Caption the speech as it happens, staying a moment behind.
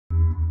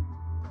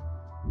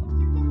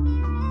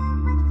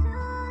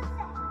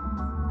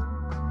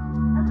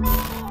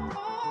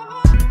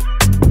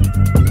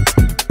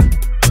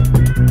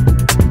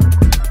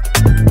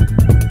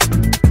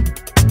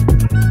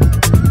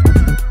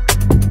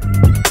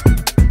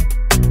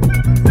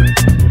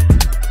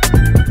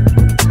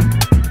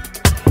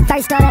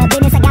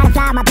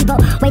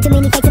Way too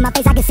many fakes in my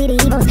face, I can see the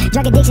evils.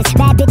 Drug addictions,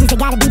 bad bitches, they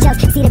gotta be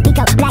jokes. See the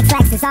pico, black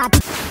slacks, it's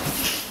RP.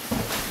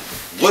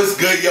 What's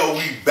good, yo?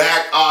 We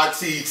back,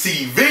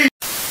 RTTV.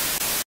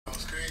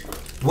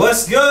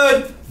 What's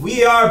good?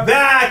 We are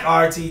back,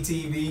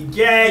 RTTV.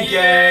 Gang, gang,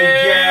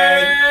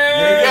 gang.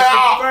 If it's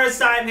your first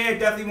time here,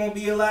 definitely won't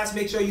be your last.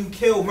 Make sure you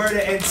kill, murder,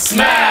 and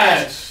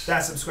smash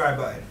that subscribe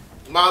button.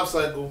 Mob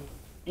Cycle.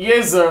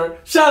 Yes, sir.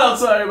 Shout out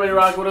to everybody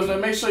rocking with us, man.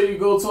 Make sure you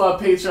go to our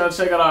Patreon,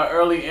 check out our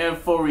early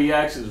info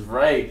reactions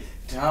right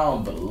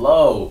down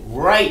below.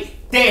 Right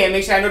there.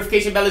 Make sure that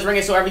notification bell is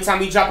ringing so every time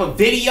we drop a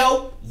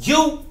video,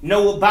 you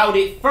know about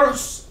it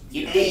first.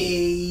 And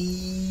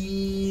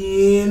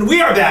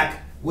we are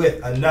back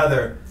with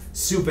another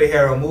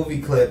superhero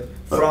movie clip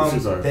from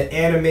the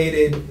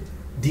animated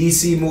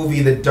DC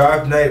movie, The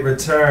Dark Knight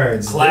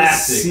Returns.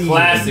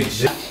 Classic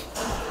shit.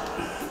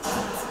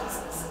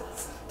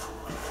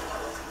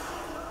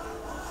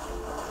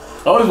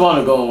 I always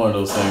wanted to go in one of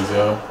those things,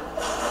 yo.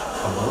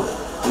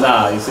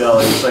 Nah, you see how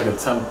like, it's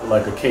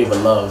like a cave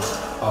of love.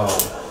 Oh,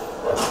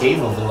 a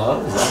cave of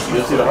love? Is that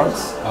you see the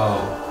hearts?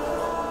 Oh.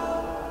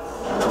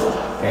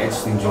 Okay,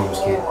 interesting dreams,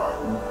 kid.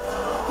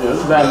 Yeah,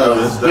 this Batman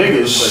is big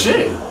as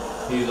shit.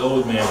 He's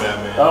old man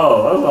Batman.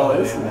 Oh, that's all.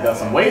 This got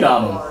some weight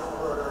on him.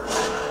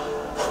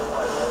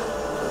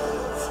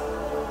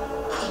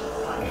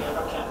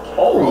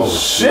 Oh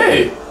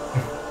shit!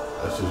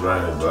 That's just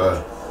right in his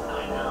eye.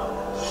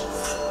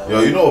 Yo,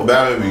 you know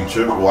Batman be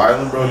tripping,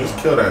 wildin', bro? Just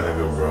kill that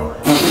nigga, bro.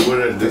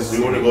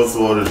 You wouldn't go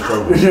through all this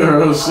trouble. Yeah,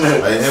 real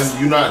shit. Like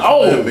him, you not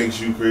killing him makes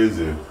you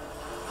crazy.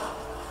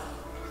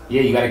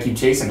 Yeah, you gotta keep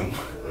chasing him.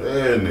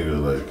 Yeah, nigga,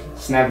 like.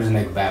 Snap his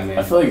neck, Batman.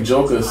 I feel like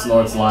Joker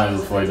snorts lines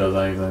before he does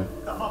anything.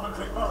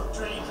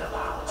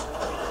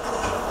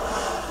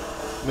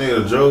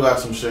 Nigga, Joe got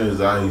some shit in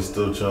his eye, he's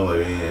still chilling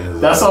like he ain't in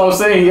his That's eye. all I'm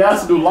saying, he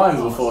has to do lines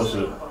before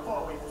shit.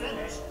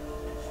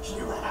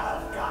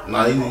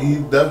 Nah, he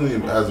definitely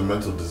has a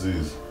mental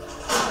disease.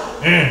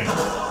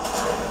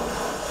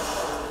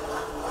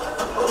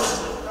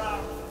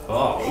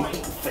 Oh.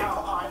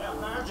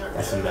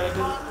 That's what you gotta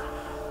do.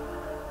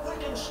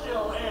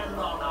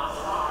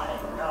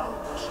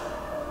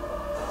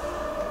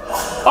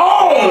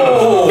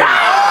 Oh!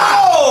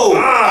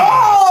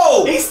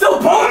 Oh! He's still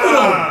poking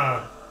him!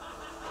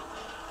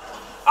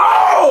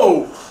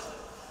 Oh!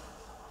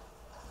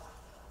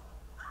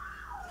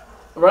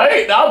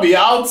 Right? I'll be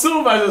out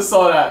too if I just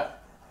saw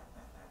that.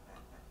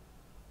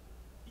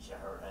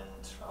 You're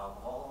in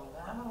trouble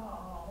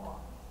now.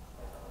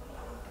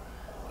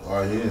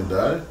 Why, he didn't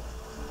die?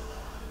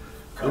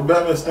 Did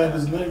Batman snap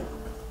his neck?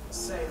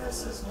 Say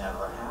this has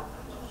never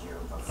happened to you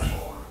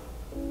before.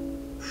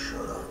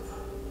 Shut up.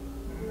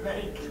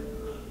 Make me.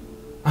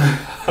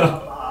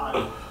 Come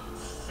on.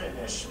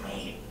 Finish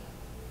me.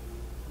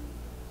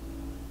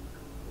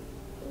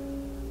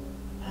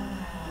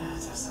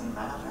 Doesn't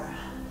matter.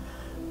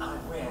 I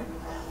win.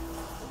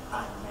 I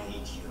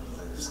made you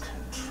lose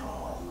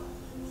control.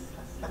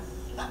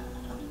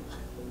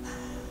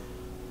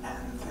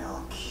 And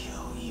they'll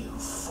kill you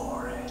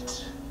for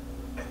it.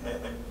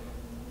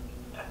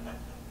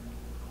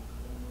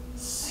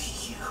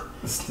 See you.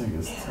 This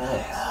nigga's in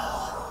tough.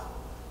 hell.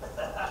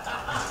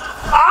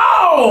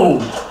 Oh!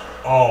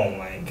 Oh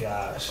my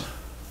gosh.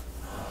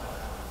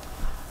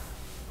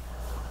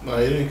 Nah,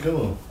 he didn't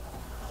kill him.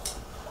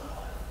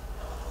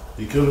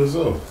 He killed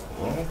himself.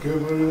 I don't care,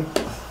 man.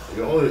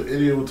 The only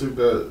idiot who took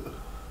that.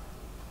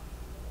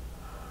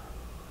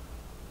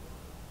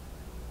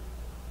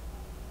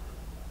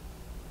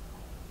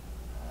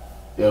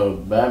 Yo,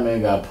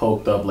 Batman got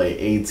poked up like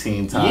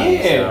 18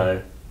 times. Yeah.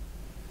 Sorry.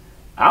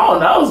 I don't know,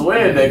 that was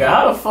weird, nigga.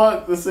 How the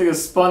fuck this nigga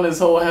spun his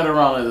whole head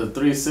around at a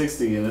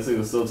 360 and this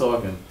nigga still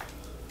talking?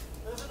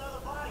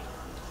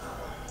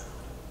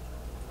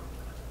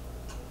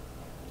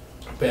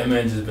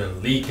 Batman just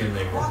been leaking,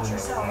 nigga. Watch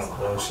yourselves. Oh,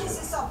 bullshit. I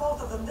saw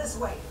both of them this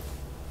way.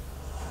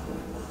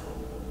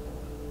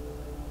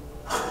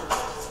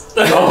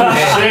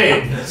 Oh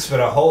shit! Just put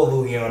a whole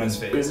loogie on his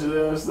face.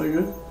 Bitch ass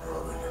nigga.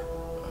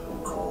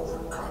 Robin, call the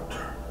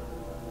copter.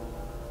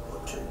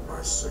 Locate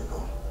my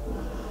signal.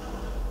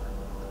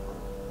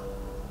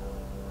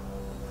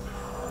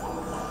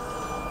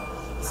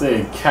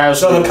 Saying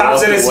casually. So the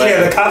cops didn't see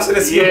it. The cops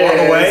didn't see him walk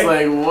away. It's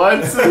like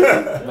what?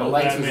 The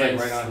lights was like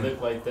right on him. Look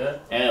like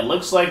that. And it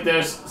looks like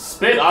there's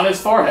spit on his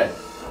forehead.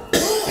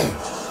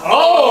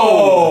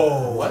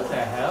 Oh! What the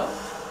hell?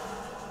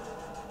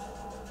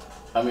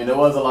 I mean, there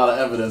was a lot of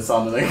evidence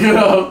on the nigga.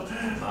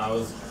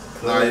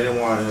 Nah, he didn't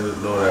want him to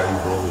know that he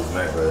broke his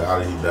neck. Like, how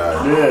did he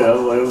die? Yeah, it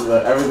was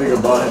like everything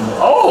about him.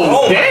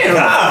 Oh damn! My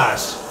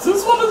gosh!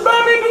 Since when does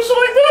Batman do shit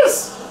like this?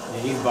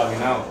 Yeah, he's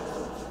bugging out.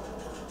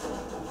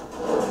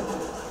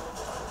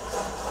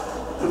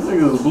 This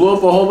nigga just blew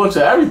up a whole bunch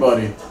of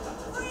everybody.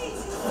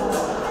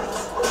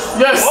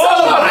 Yes, son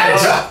of a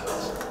bitch!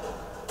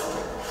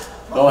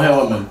 Don't hit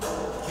women.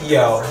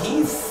 Yo,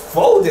 he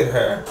folded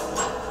her.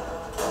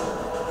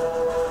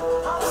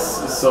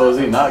 So is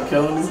he not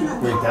killing these people?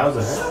 Wait, that was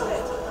a her?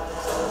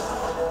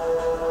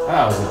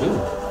 That was a dude.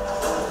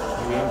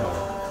 Maybe I'm wrong.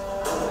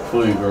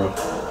 Please, bro.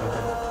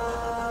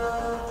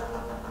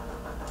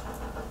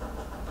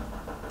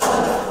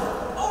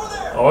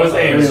 Oh, his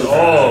aim is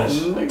off.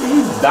 He's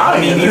I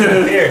dying. mean, he's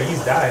prepared.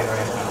 He's dying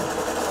right now.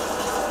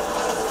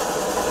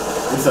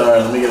 It's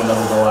alright, let me get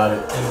another go at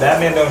it. And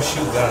Batman don't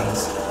shoot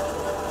guns.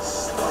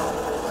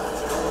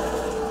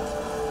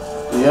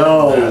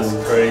 Yo.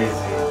 That's crazy.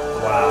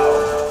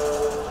 Wow.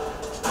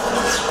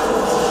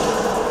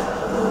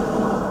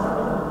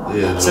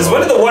 Yeah, Since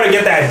when did the water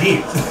get that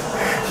deep?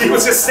 He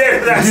was just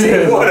standing in that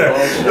same water.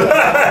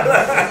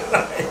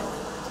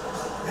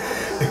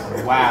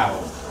 Wow.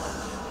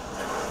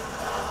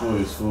 Ooh,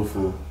 he's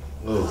foo-foo.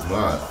 No, it's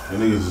not. You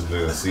niggas just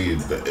gonna see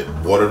it.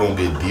 Water don't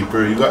get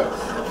deeper. You got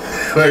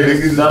like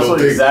niggas just That's don't what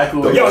think- exactly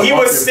what Yo, he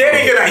was fucking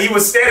standing in that. He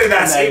was standing in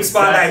that In that same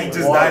spot that he exact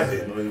just water. died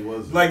in. No, he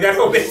wasn't. Like that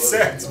don't make He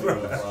wasn't. sense, No, bro.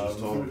 he wasn't. I was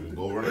talking.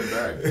 Go run it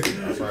back.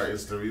 That's why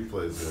instant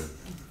replays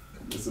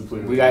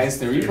here. We got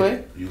instant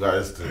replay? You got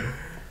instant.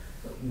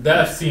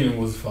 That scene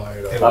was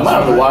fired up. I might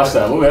have to watch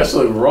that movie. That shit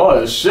look raw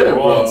as shit,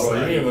 Bro, bro. you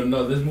didn't even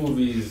know this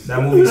movie is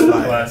That movie's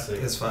fire.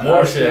 classic. It's fire.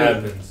 More shit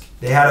happens.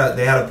 They had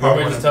a part Want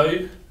me one. to tell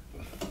you?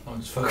 I'm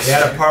just fucking. They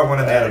had a part one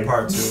and they had a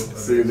part two.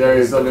 See,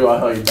 Darius, tell me about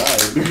how he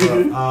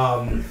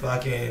died.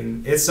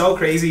 Fucking, it's so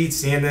crazy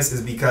seeing this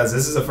is because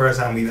this is the first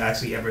time we've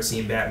actually ever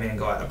seen Batman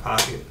go out of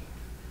pocket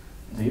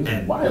He was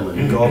and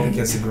violent. go up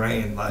against the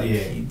grain. Like Yeah.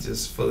 he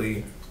just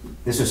fully.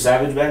 This was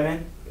Savage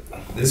Batman?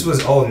 This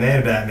was old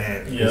man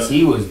Batman. Yeah.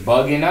 He was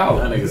bugging out.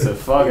 That nigga said,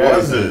 fuck What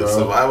was everything, it? bro.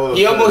 Survival.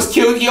 He almost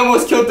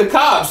killed the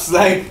cops.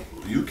 Like,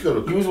 You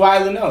killed he a. was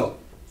wilding out.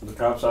 The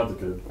cop shot the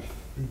kid.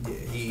 Yeah,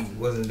 he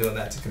wasn't doing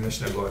that to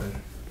Commissioner Gordon.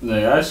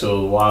 Nigga, that shit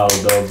was wild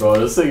though, bro.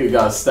 This nigga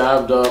got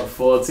stabbed up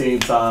 14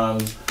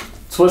 times,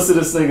 twisted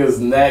this nigga's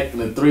neck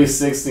in a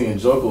 360, and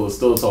Joker was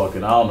still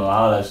talking. I don't know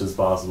how that shit's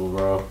possible,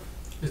 bro.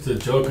 It's the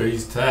Joker.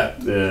 He's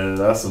tapped. Yeah,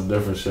 that's some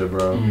different shit,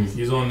 bro.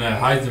 He's on that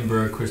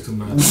Heisenberg crystal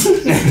meth.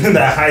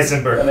 That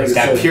Heisenberg. That nigga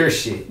That said- pure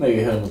shit. Nigga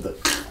hit him with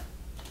the.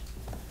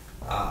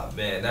 Ah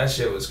man, that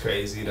shit was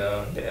crazy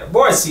though. Yeah,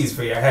 more seats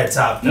for your head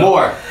top. Though.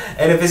 More.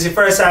 And if it's your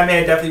first time,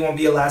 man, definitely won't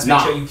be your last. Make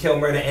Nah. sure you kill,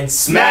 murder, and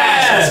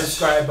Smash! smash the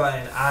subscribe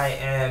button. I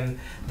am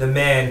the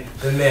man,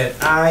 the myth.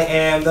 I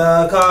am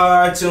the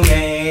cartoon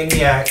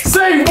maniac.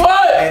 Say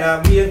what? And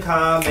I'm reading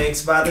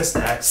comics by the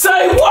stacks.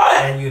 Say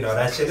what? And you know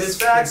that shit is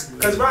facts.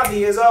 Cause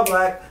Robbie is all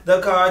black. The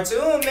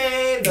cartoon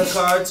man, the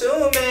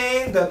cartoon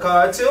man, the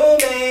cartoon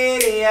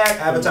maniac.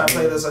 Avatar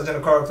playlist, Legend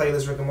of Korra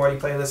playlist, Rick and Morty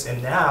playlist,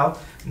 and now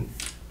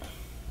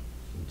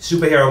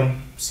superhero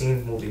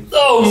scene movie.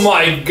 Oh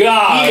my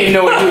god! He didn't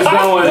know where he was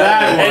going with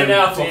that one. And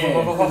now,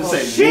 Damn.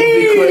 Say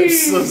movie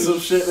clips or some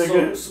shit,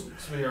 nigga.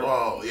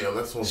 Oh yeah,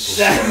 that's one.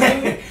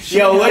 So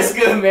Yo, what's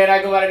good, man?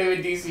 I go by the name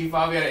of DC.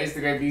 Follow me on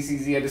Instagram,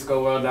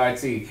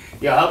 BCZ_WorldRT.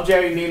 Yo, help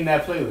Jerry name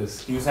that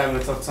playlist. He was having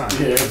a tough time.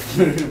 Yeah.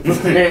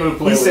 The name of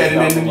the He playlist said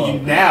down it in below. you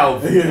now.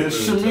 Yeah,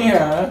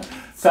 Shamia.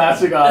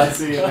 Patricrt,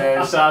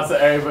 man. Shout out to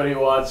everybody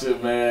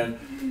watching, man.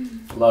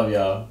 Love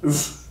y'all.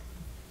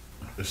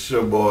 it's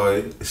your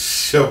boy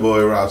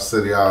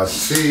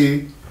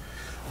Robcityrt.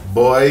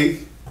 Boy.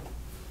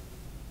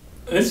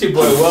 It's your boy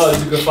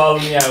Wells. You can follow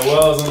me at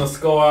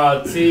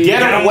Wells_RT.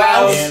 Get him,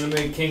 Wells.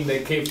 Anime King,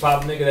 that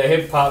K-pop nigga, that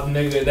hip hop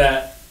nigga,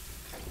 that.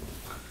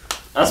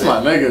 That's my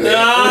nigga.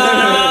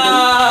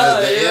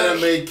 As the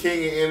anime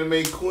king and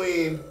anime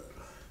queen.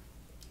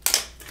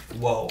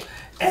 Whoa.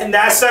 And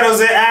that settles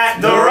it at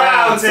the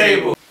round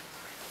table.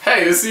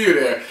 Hey, to see you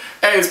there.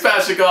 Hey, it's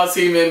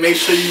Patricrt, man. Make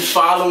sure you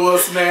follow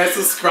us, man.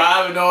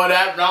 Subscribe and all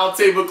that. Round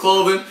Table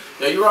Clothing.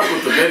 Yeah, you rock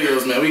with the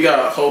videos, man. We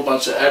got a whole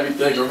bunch of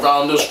everything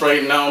around us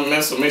right now,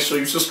 man. So make sure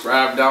you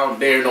subscribe down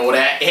there and all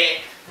that.